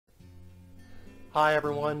Hi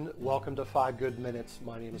everyone, welcome to 5 Good Minutes.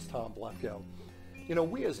 My name is Tom Blefko. You know,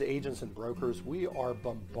 we as agents and brokers, we are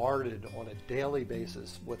bombarded on a daily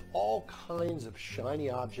basis with all kinds of shiny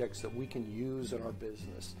objects that we can use in our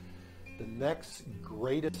business. The next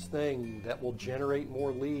greatest thing that will generate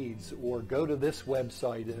more leads, or go to this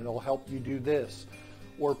website and it'll help you do this,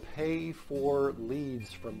 or pay for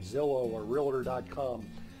leads from Zillow or Realtor.com.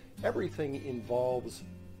 Everything involves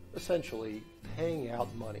essentially paying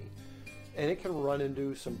out money. And it can run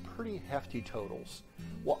into some pretty hefty totals.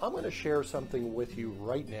 Well, I'm going to share something with you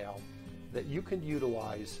right now that you can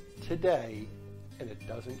utilize today, and it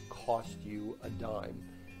doesn't cost you a dime.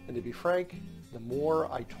 And to be frank, the more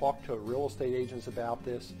I talk to real estate agents about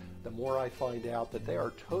this, the more I find out that they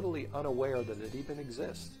are totally unaware that it even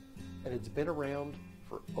exists. And it's been around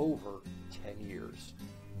for over 10 years.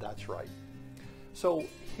 That's right. So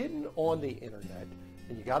hidden on the internet,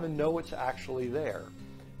 and you got to know it's actually there.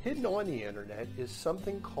 Hidden on the internet is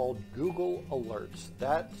something called Google Alerts.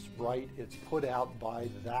 That's right, it's put out by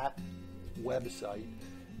that website,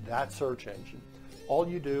 that search engine. All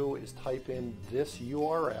you do is type in this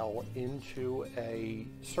URL into a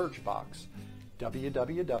search box,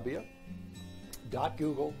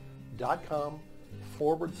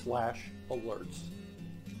 www.google.com/alerts.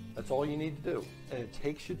 That's all you need to do. And it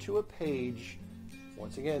takes you to a page,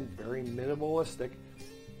 once again, very minimalistic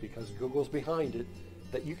because Google's behind it,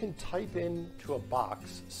 that you can type into a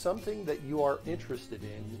box something that you are interested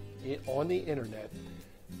in on the internet,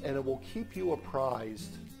 and it will keep you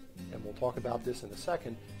apprised, and we'll talk about this in a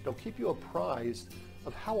second, it'll keep you apprised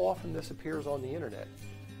of how often this appears on the internet.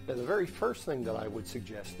 Now, the very first thing that I would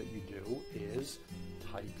suggest that you do is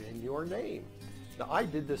type in your name. Now, I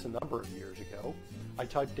did this a number of years ago. I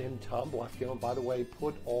typed in Tom Blefko, and by the way,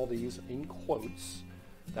 put all these in quotes.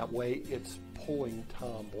 That way it's pulling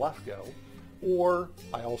Tom Blefko. Or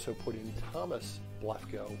I also put in Thomas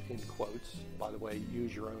Blefko in quotes. By the way,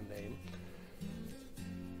 use your own name.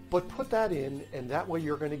 But put that in, and that way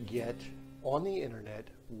you're going to get on the internet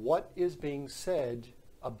what is being said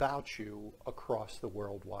about you across the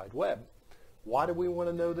World Wide Web. Why do we want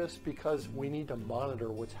to know this? Because we need to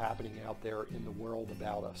monitor what's happening out there in the world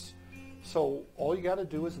about us. So all you got to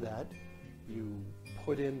do is that. You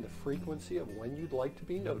put in the frequency of when you'd like to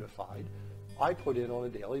be notified. I put in on a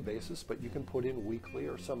daily basis, but you can put in weekly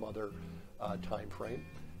or some other time frame,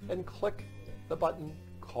 and click the button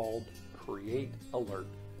called Create Alert.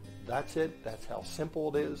 That's it. That's how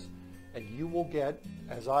simple it is. And you will get,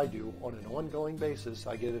 as I do, on an ongoing basis,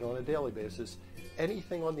 I get it on a daily basis,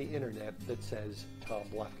 anything on the internet that says Tom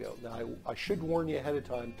Blefko. Now, I should warn you ahead of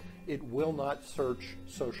time, it will not search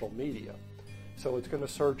social media. So it's going to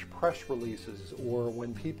search press releases or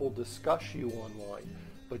when people discuss you online,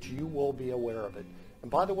 but you will be aware of it. And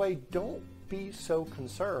by the way, don't be so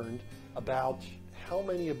concerned about how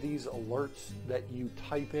many of these alerts that you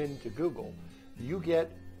type into Google. You get,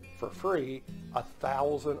 for free,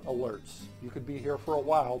 1,000 alerts. You could be here for a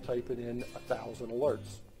while typing in 1,000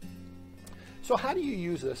 alerts. So how do you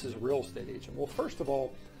use this as a real estate agent? Well, first of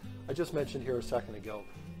all, I just mentioned here a second ago,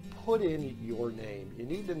 put in your name. You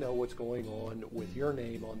need to know what's going on with your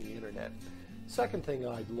name on the internet. Second thing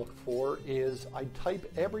I'd look for is I'd type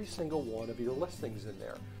every single one of your listings in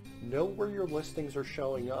there. Know where your listings are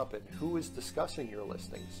showing up and who is discussing your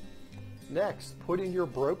listings. Next, put in your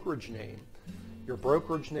brokerage name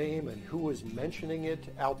and who is mentioning it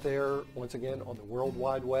out there, once again, on the World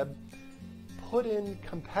Wide Web. Put in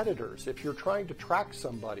competitors if you're trying to track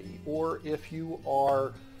somebody, or if you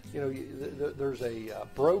are, there's a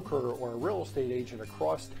broker or a real estate agent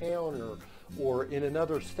across town or in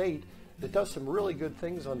another state that does some really good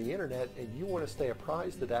things on the internet, and you want to stay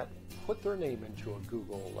apprised of that, put their name into a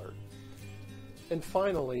Google alert. And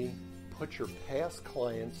finally, put your past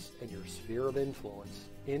clients and your sphere of influence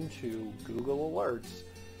into Google Alerts,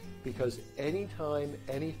 because anytime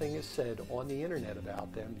anything is said on the internet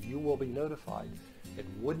about them, you will be notified. And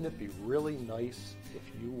wouldn't it be really nice if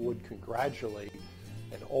you would congratulate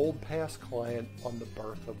an old past client on the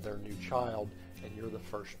birth of their new child, and you're the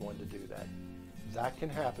first one to do that? That can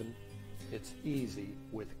happen. It's easy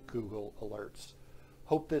with Google Alerts.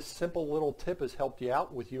 Hope this simple little tip has helped you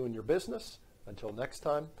out with you and your business. Until next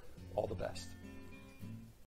time, all the best.